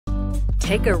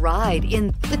Take a ride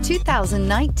in the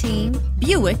 2019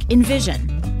 Buick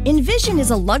Envision. Envision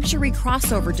is a luxury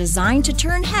crossover designed to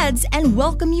turn heads and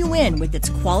welcome you in with its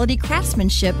quality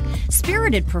craftsmanship,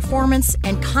 spirited performance,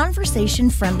 and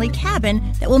conversation-friendly cabin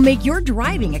that will make your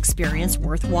driving experience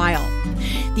worthwhile.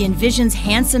 The Envision's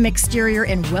handsome exterior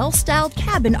and well-styled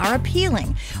cabin are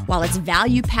appealing, while its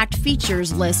value-packed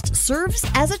features list serves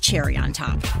as a cherry on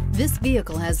top. This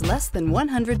vehicle has less than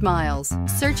 100 miles.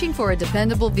 Searching for a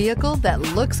dependable vehicle that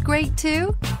looks great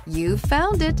too? You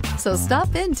found it, so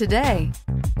stop in today.